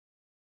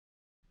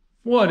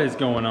What is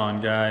going on,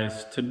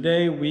 guys?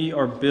 Today we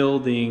are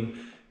building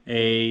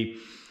a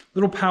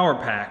little power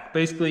pack.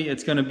 Basically,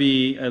 it's going to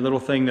be a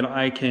little thing that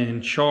I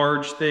can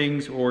charge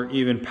things or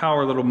even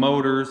power little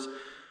motors.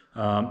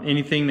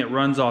 Anything that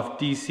runs off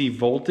DC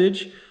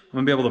voltage, I'm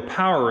going to be able to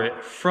power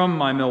it from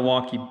my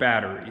Milwaukee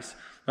batteries.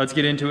 Let's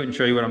get into it and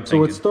show you what I'm thinking.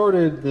 So what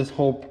started this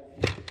whole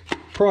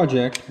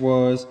project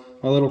was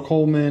my little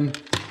Coleman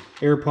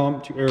air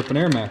pump to air up an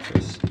air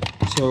mattress.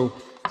 So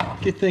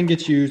the thing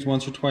gets used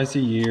once or twice a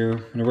year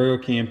whenever I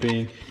go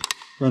camping.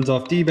 Runs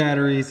off D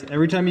batteries.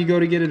 Every time you go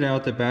to get it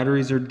out, the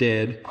batteries are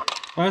dead.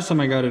 Last time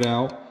I got it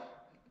out,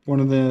 one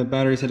of the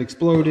batteries had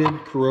exploded,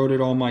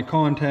 corroded all my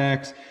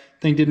contacts.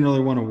 Thing didn't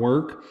really want to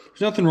work.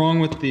 There's nothing wrong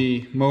with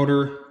the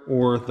motor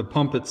or the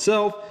pump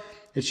itself.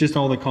 It's just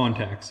all the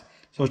contacts.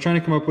 So I was trying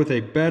to come up with a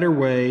better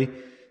way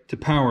to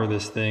power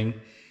this thing,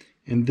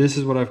 and this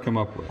is what I've come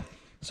up with.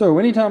 So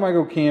anytime I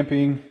go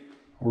camping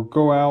or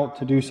go out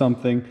to do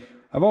something,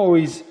 I've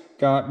always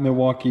got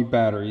Milwaukee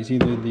batteries,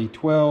 either the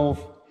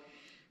 12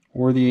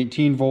 or the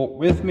 18 volt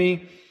with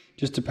me,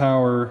 just to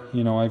power,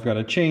 I've got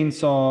a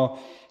chainsaw,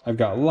 I've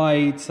got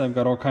lights, I've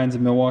got all kinds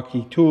of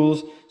Milwaukee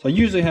tools. So I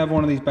usually have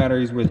one of these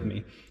batteries with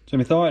me. So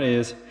my thought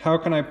is, how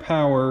can I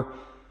power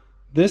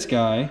this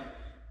guy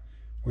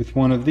with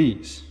one of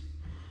these?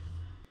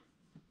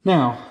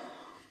 Now,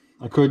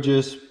 I could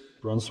just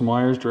run some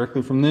wires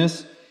directly from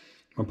this,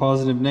 my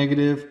positive,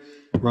 negative,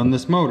 run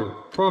this motor.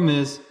 Problem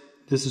is,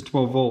 this is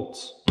 12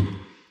 volts.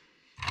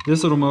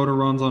 This little motor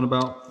runs on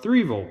about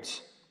 3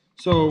 volts.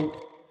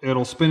 So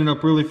it'll spin it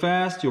up really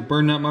fast, you'll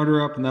burn that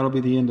motor up, and that'll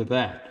be the end of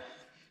that.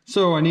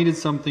 So I needed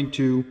something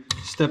to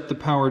step the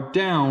power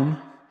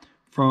down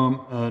from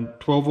a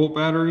 12 volt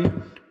battery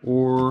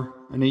or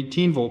an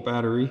 18 volt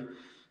battery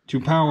to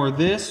power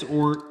this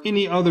or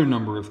any other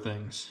number of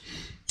things.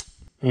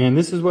 And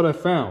this is what I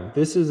found.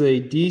 This is a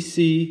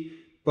DC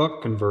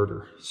buck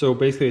converter. So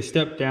basically a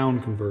step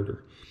down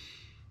converter.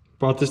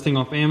 Bought this thing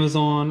off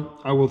Amazon.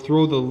 I will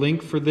throw the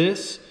link for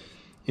this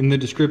in the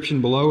description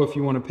below if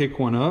you want to pick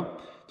one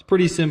up. It's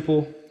pretty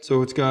simple.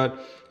 So it's got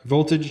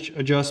voltage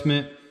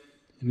adjustment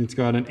and it's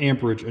got an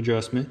amperage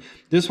adjustment.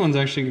 This one's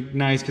actually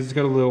nice because it's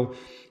got a little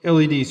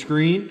LED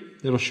screen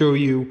that'll show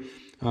you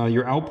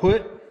your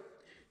output.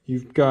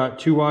 You've got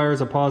 2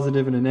 wires, a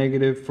positive and a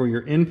negative for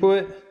your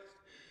input.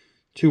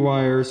 2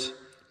 wires,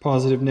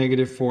 positive,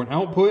 negative for an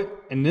output.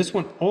 And this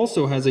one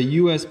also has a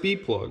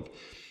USB plug.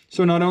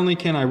 So not only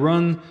can I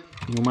run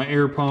my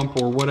air pump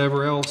or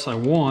whatever else I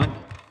want,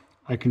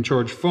 I can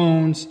charge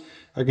phones,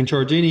 I can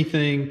charge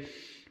anything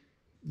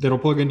that'll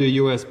plug into a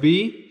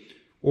USB,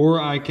 or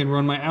I can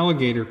run my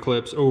alligator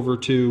clips over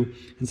to,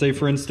 and say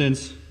for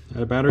instance,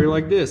 a battery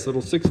like this,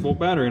 little 6 volt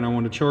battery, and I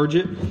want to charge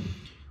it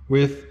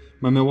with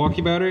my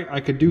Milwaukee battery, I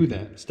could do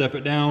that. Step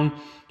it down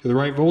to the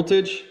right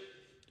voltage,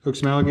 hook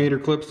some alligator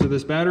clips to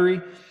this battery,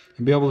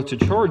 and be able to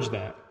charge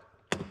that.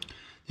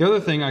 The other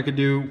thing I could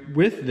do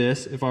with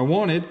this, if I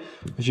wanted,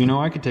 is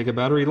I could take a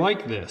battery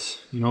like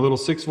this, a little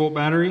 6 volt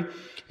battery,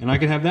 and I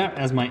could have that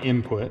as my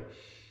input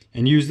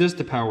and use this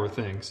to power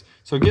things.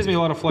 So it gives me a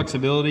lot of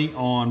flexibility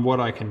on what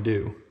I can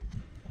do.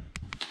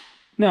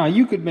 Now,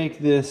 you could make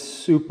this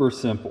super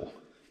simple.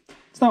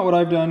 It's not what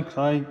I've done, because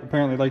I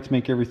apparently like to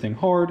make everything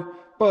hard,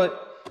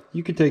 but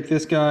you could take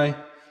this guy,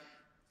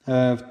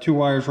 have 2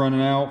 wires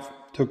running out,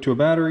 hooked to a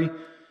battery,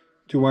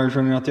 2 wires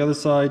running out the other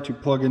side to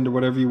plug into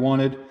whatever you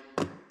wanted.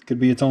 Could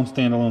be its own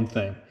standalone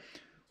thing.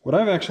 What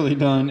I've actually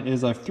done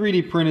is I've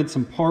 3D printed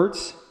some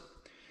parts.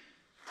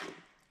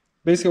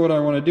 Basically what I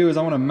want to do is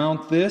I want to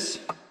mount this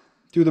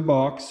to the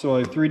box. So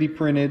I've 3D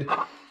printed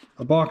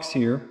a box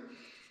here.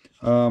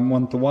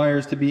 Want the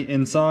wires to be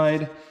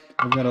inside.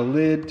 I've got a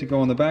lid to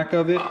go on the back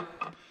of it.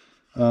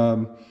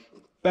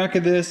 Back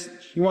of this,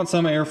 you want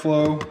some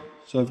airflow.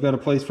 So I've got a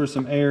place for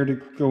some air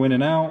to go in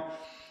and out.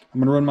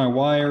 I'm going to run my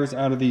wires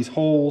out of these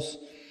holes.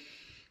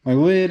 My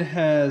lid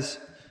has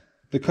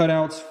the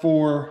cutouts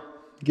for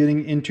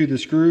getting into the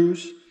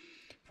screws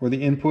for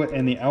the input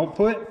and the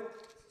output.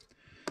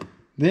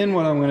 Then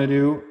what I'm going to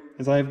do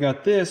is I've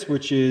got this,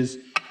 which is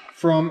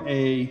from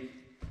a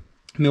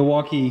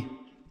Milwaukee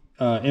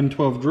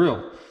M12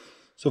 drill.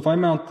 So if I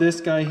mount this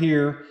guy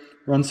here,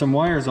 run some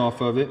wires off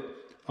of it,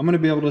 I'm going to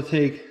be able to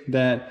take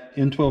that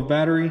M12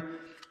 battery,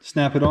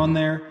 snap it on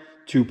there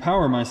to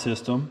power my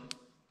system.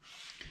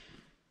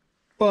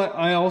 But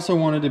I also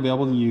wanted to be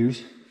able to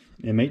use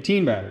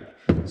M18 battery.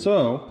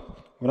 So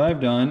what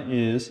I've done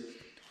is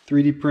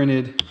 3D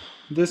printed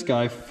this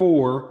guy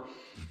for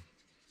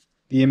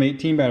the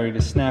M18 battery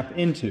to snap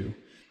into.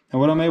 Now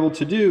what I'm able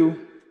to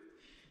do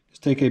is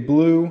take a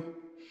blue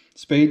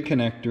spade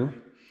connector,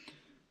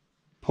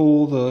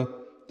 pull the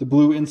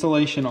blue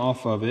insulation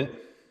off of it,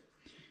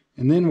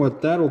 and then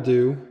what that'll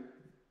do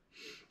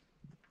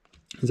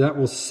is that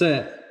will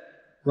set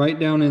right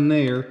down in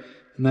there,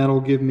 and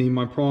that'll give me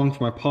my prongs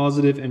for my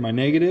positive and my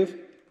negative.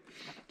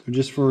 So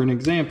just for an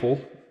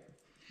example,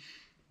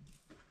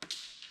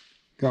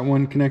 got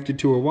one connected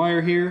to a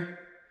wire here.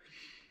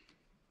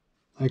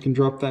 I can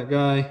drop that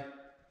guy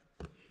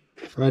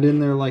right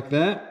in there like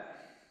that.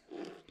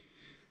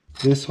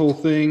 This whole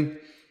thing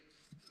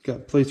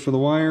got plates for the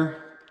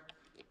wire,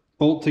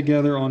 bolt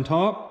together on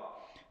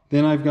top.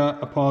 Then I've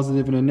got a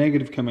positive and a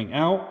negative coming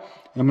out.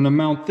 I'm going to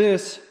mount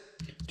this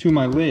to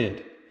my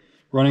lid,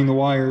 running the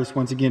wires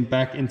once again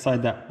back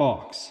inside that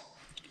box.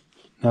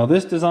 Now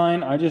this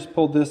design, I just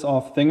pulled this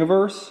off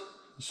Thingiverse,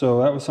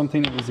 so that was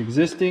something that was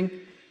existing.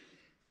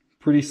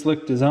 Pretty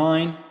slick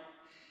design.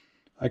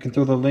 I can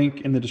throw the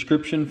link in the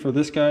description for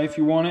this guy if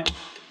you want it.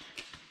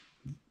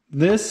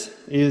 This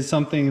is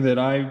something that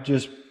I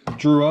just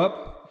drew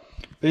up.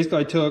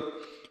 Basically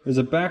there's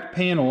a back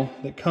panel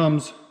that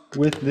comes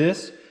with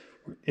this.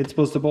 It's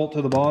supposed to bolt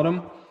to the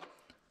bottom.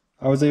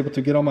 I was able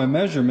to get all my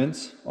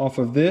measurements off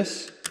of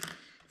this,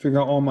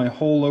 figure out all my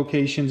hole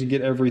locations and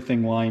get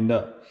everything lined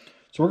up.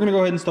 So we're gonna go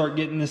ahead and start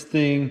getting this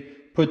thing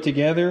put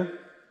together.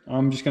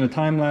 I'm just gonna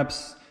time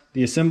lapse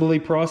the assembly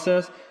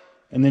process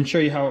and then show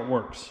you how it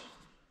works.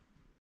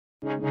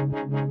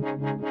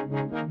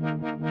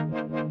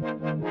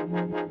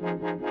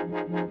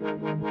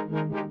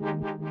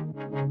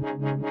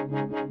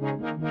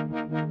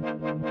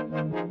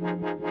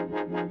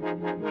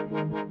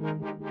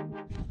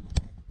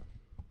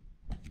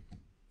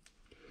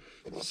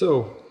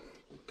 So,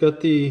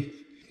 got the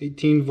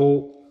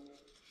 18-volt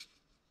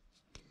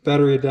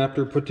battery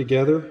adapter put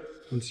together.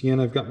 Once again,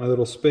 I've got my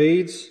little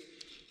spades.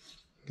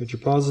 Got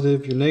your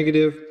positive, your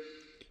negative.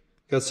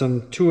 Got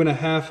some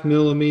 2.5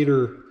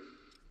 millimeter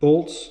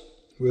bolts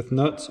with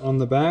nuts on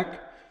the back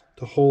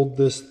to hold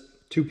this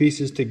two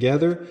pieces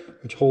together,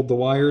 which hold the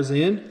wires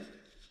in.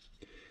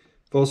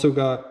 I've also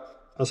got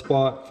a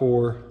spot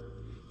for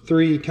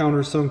 3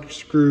 countersunk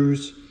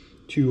screws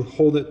to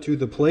hold it to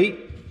the plate.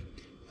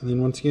 And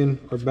then once again,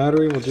 our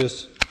battery will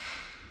just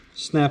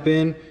snap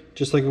in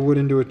just like it would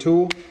into a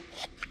tool.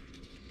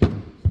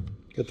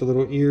 Got the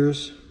little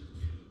ears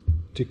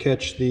to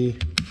catch the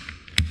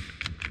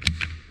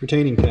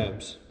retaining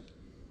tabs.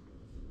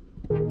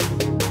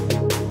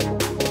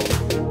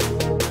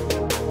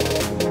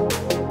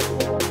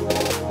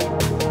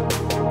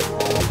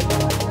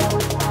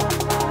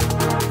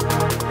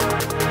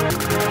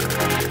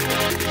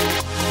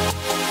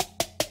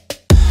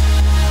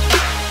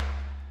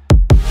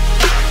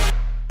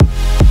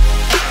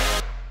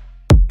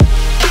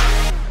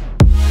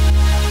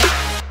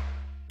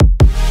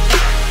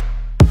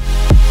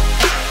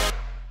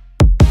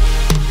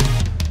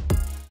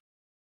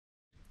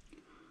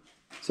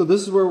 So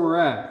this is where we're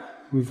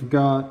at. We've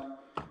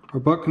got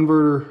our buck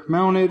converter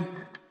mounted.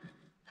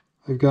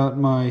 I've got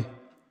my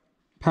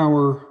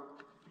power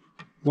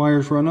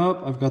wires run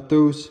up. I've got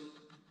those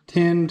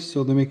tinned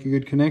so they make a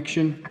good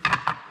connection.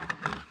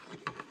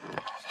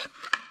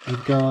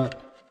 I've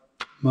got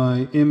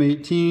my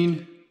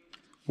M18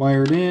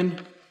 wired in.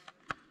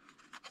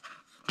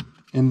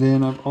 And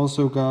then I've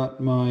also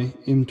got my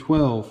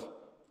M12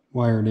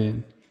 wired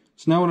in.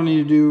 So now what I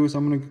need to do is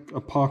I'm going to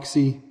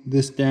epoxy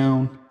this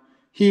down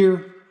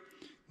here.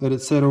 Let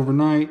it set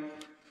overnight.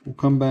 We'll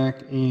come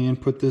back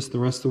and put this the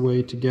rest of the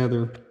way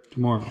together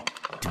tomorrow.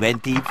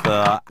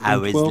 24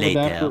 hours 12 later.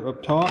 adapter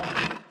up top.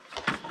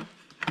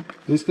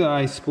 Basically,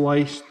 I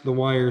spliced the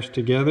wires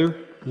together,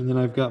 and then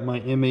I've got my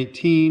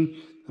M18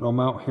 that I'll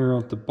mount here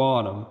at the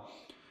bottom.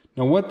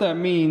 Now, what that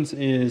means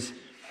is,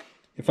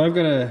 if I've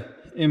got a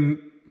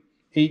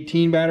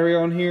M18 battery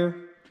on here,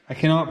 I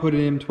cannot put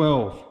an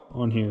M12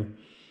 on here.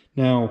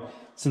 Now,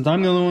 since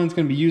I'm the only one that's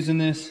going to be using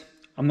this,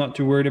 I'm not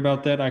too worried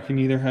about that. I can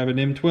either have an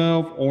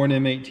M12 or an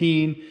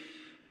M18.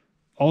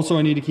 Also,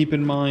 I need to keep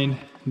in mind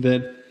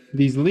that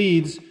these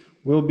leads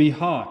will be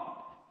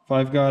hot. If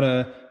I've got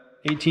a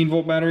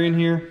 18-volt battery in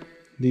here,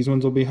 these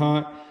ones will be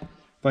hot.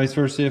 Vice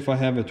versa if I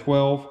have a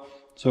 12.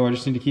 So I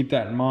just need to keep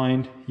that in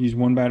mind. Use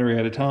one battery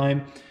at a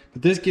time.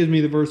 But this gives me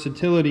the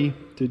versatility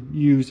to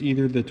use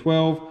either the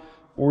 12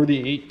 or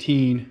the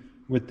 18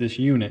 with this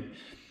unit.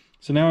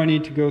 So now I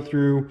need to go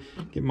through,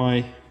 get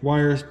my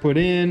wires put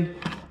in,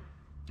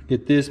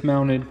 get this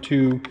mounted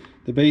to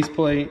the base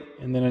plate,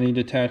 and then I need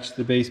to attach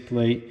the base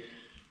plate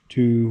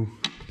to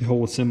the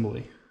whole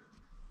assembly.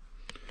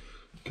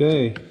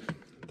 Okay,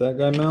 that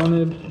guy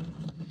mounted.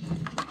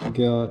 We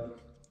got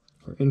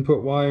our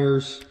input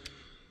wires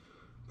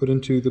put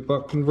into the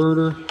buck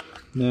converter.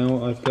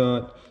 Now I've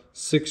got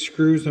 6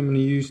 screws I'm going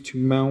to use to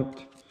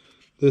mount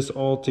this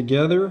all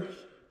together.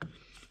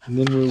 And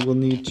then we will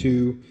need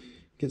to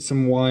get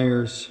some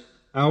wires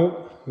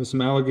out with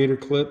some alligator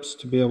clips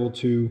to be able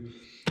to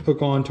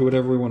hook on to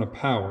whatever we want to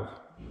power.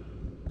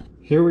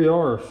 Here we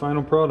are,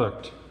 final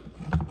product.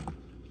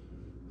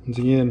 Once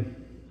again,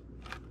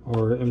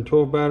 our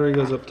M12 battery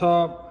goes up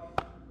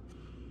top,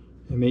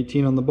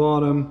 M18 on the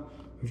bottom.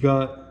 We've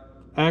got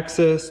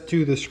access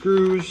to the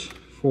screws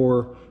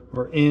for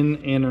our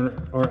in and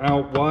our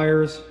out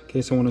wires in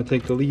case I want to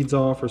take the leads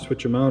off or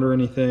switch them out or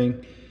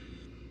anything.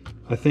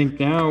 I think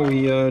now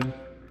we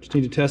just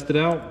need to test it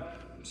out,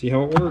 see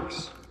how it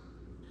works.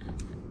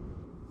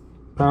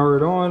 Power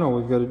it on. All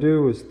we've got to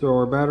do is throw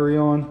our battery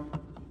on.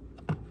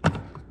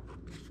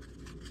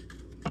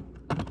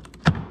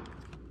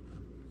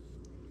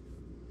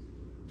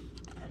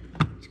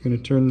 It's going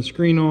to turn the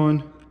screen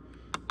on.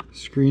 The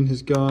screen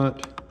has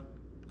got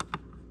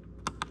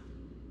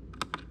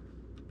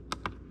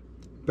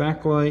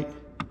backlight.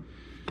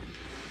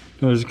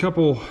 Now, there's a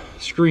couple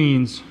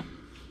screens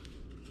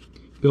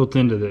built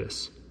into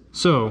this.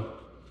 So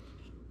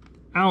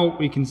out,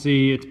 we can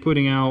see it's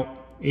putting out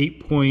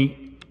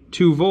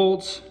 8.2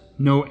 volts,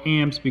 no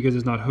amps because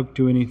it's not hooked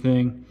to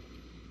anything.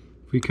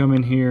 If we come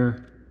in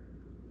here,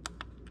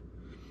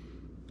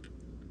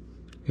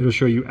 it'll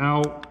show you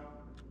out,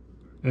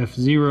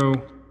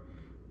 F0,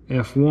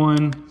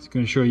 F1, it's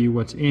going to show you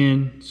what's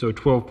in, so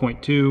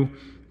 12.2,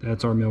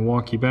 that's our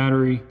Milwaukee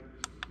battery.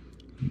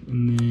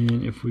 And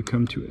then if we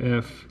come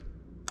to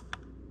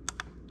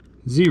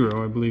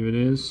F0, I believe it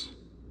is,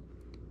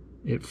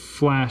 it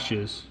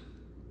flashes.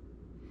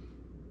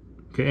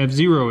 Okay,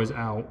 F0 is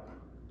out.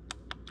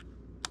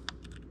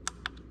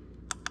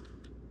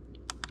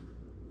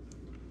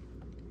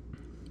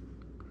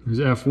 There's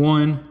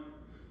F1,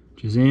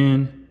 which is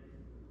in,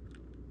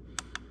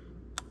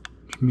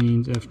 which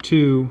means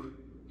F2,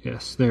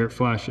 yes, there it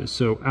flashes.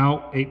 So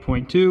out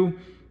 8.2,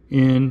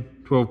 in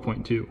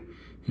 12.2. And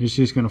it's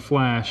just going to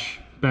flash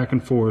back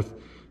and forth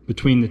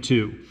between the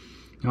two.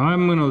 Now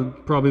I'm going to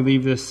probably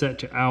leave this set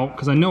to out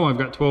because I know I've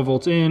got 12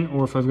 volts in,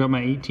 or if I've got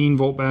my 18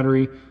 volt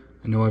battery,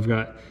 I know I've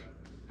got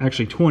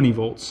actually 20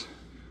 volts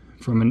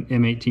from an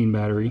M18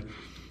 battery.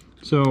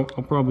 So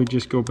I'll probably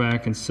just go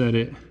back and set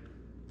it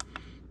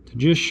to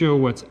just show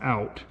what's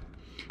out.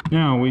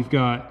 Now we've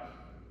got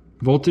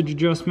voltage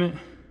adjustment,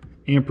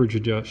 amperage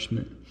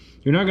adjustment.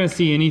 You're not going to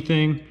see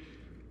anything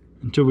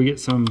until we get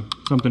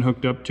something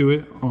hooked up to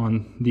it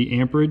on the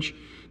amperage.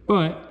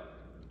 But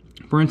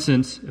for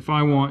instance, if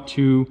I want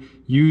to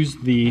use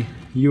the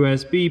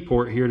USB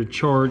port here to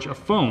charge a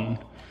phone's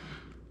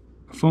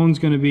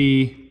going to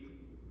be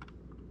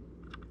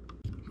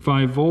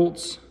 5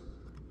 volts.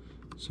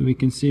 So we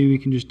can see we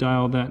can just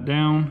dial that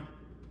down.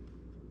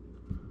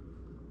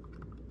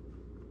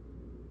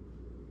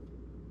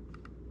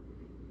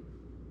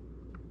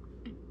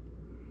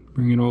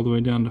 Bring it all the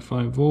way down to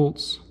 5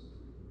 volts.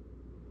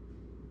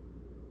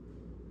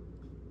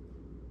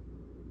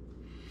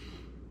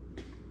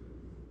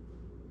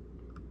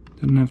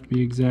 Doesn't have to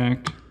be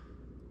exact.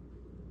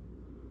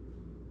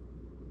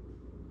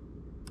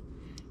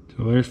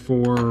 So there's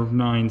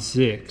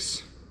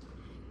 496.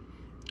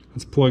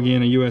 Let's plug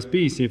in a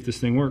USB, see if this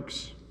thing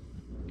works.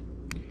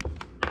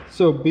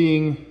 So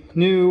being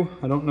new,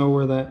 I don't know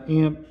where that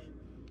amp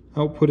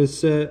output is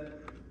set.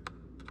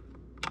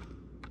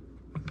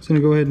 I'm just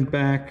gonna go ahead and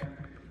back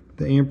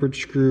the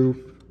amperage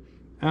screw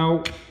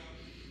out.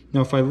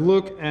 Now if I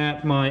look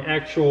at my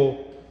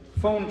actual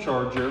phone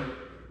charger,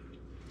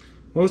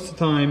 most of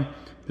the time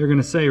they're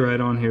gonna say right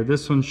on here,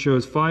 this one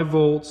shows 5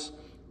 volts,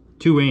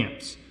 2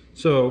 amps.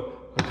 So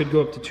I could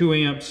go up to 2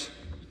 amps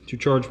to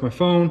charge my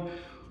phone.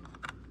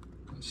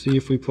 Let's see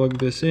if we plug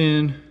this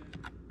in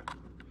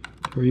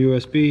to our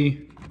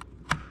USB.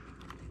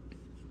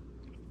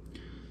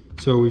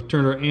 So we've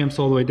turned our amps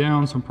all the way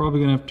down, so I'm probably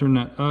gonna have to turn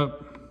that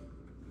up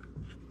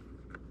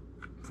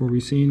before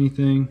we see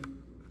anything.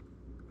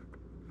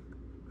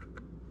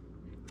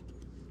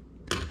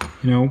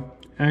 You know,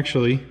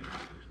 actually,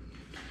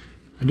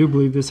 I do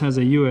believe this has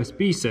a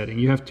USB setting.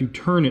 You have to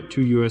turn it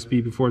to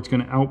USB before it's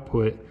going to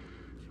output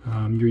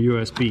your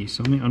USB.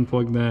 So let me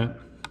unplug that.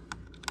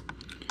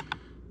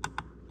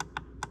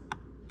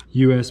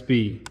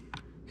 USB.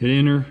 Hit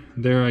enter.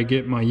 There I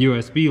get my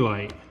USB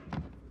light.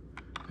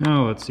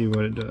 Now let's see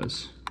what it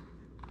does.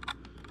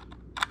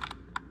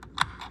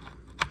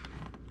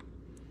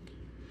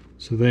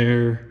 So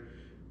there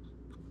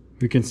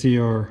we can see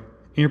our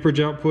amperage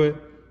output.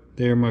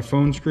 There my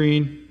phone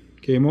screen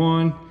came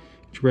on.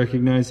 It's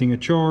recognizing a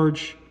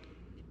charge.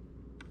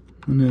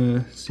 I'm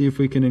gonna see if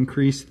we can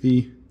increase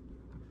the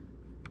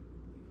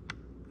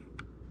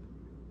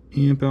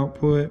amp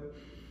output.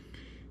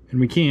 And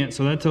we can't,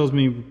 so that tells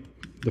me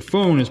the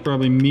phone is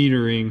probably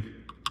metering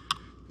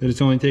that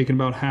it's only taking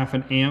about half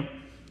an amp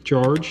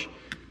charge.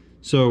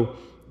 So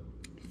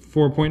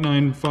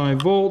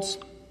 4.95 volts,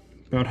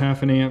 about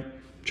half an amp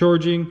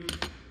charging,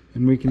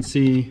 and we can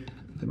see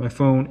that my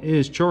phone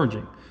is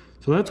charging.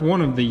 So that's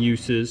one of the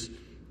uses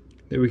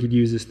that we could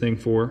use this thing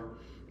for,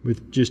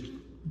 with just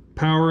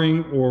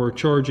powering or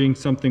charging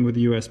something with a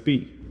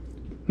USB.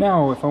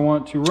 Now if I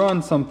want to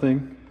run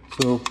something,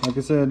 so like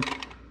I said,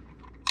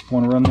 I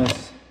want to run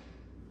this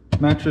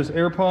mattress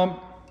air pump.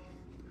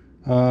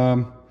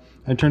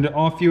 I turned it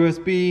off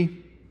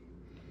USB,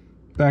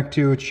 back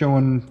to it's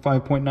showing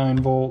 5.9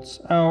 volts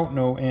out,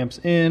 no amps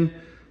in.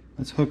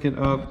 Let's hook it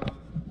up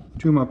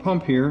to my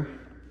pump here.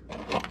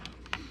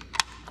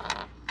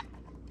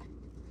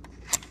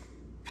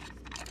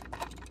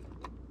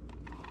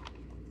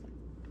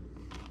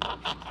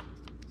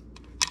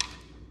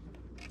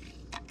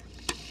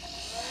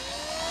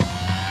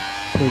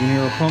 So you can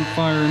hear a pump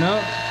firing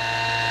up.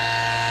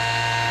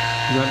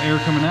 We got air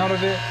coming out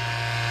of it.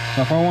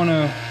 Now if I want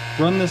to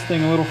run this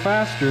thing a little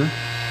faster,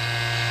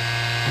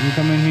 I can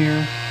come in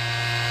here.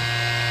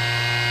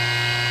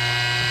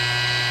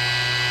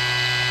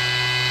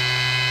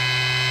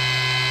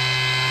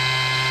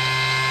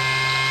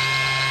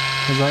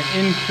 As I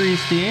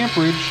increase the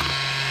amperage,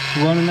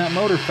 running that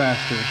motor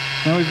faster.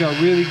 Now we've got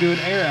really good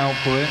air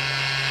output.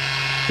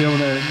 Be able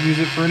to use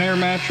it for an air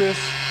mattress.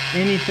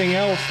 Anything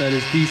else that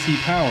is DC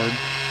powered,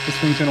 this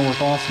thing's gonna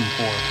work awesome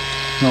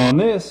for. Now on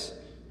this,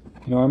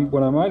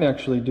 what I might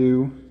actually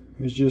do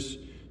is just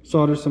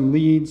solder some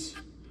leads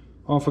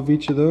off of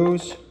each of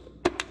those.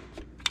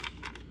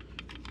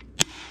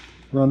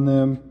 Run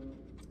them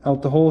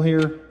out the hole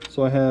here,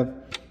 so I have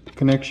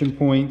connection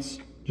points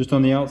just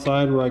on the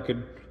outside where I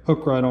could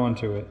hook right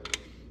onto it.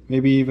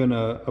 Maybe even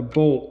a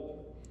bolt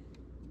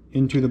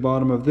into the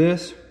bottom of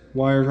this,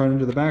 wires right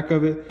into the back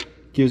of it,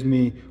 gives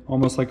me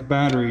almost like a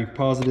battery,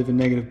 positive and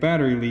negative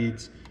battery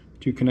leads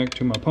to connect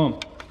to my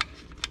pump.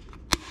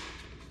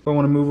 If I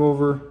want to move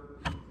over,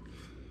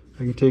 I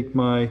can take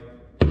my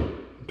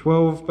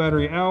 12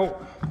 battery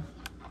out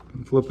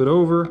and flip it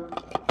over,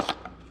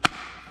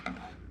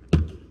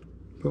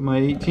 put my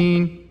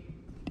 18,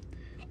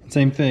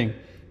 same thing.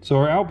 So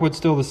our output's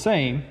still the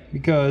same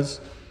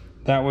because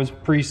that was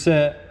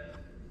preset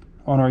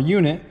on our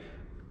unit.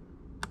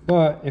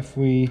 But if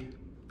we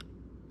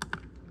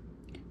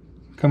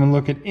come and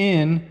look at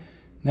in,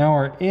 now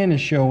our in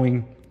is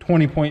showing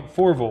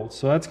 20.4 volts.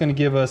 So that's going to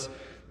give us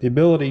the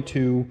ability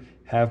to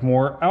have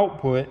more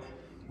output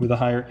with a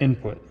higher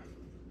input.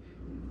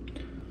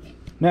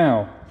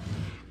 Now,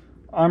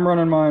 I'm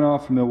running mine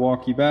off a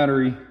Milwaukee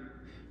battery.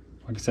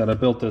 Like I said, I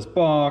built this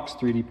box,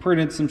 3D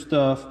printed some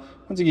stuff.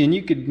 Once again,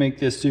 you could make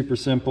this super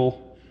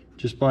simple.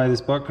 Just buy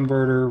this buck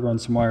converter, run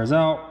some wires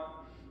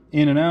out,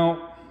 in and out.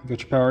 You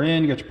got your power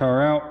in, you got your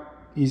power out,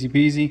 easy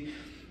peasy.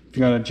 If you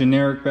got a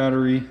generic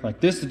battery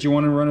like this that you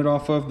want to run it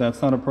off of,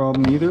 that's not a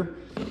problem either.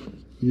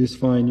 You just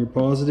find your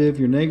positive,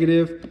 your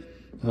negative,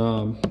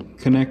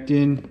 connect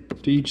in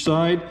to each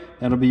side.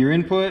 That'll be your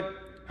input,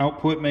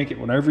 output, make it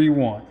whatever you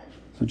want.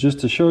 So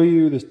just to show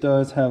you, this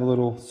does have a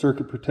little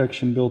circuit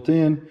protection built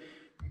in.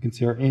 You can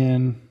see our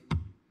in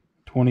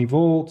 20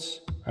 volts,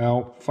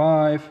 out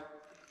 5.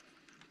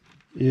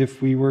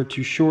 If we were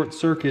to short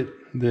circuit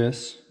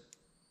this,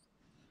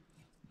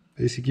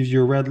 basically gives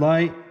you a red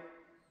light,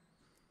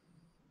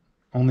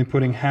 only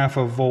putting half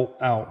a volt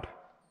out.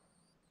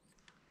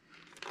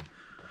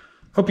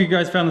 Hope you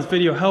guys found this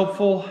video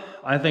helpful.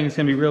 I think it's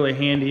gonna be really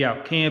handy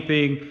out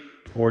camping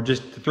or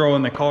just to throw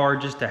in the car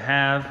just to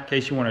have in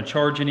case you want to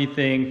charge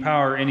anything,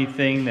 power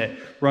anything that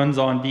runs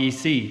on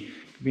DC.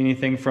 It could be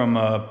anything from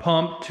a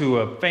pump to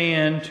a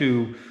fan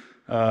to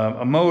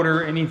a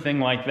motor, anything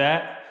like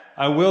that.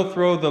 I will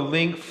throw the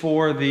link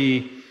for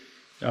the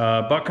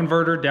buck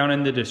converter down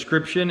in the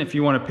description if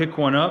you want to pick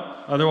one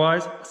up.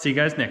 Otherwise, see you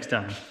guys next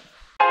time.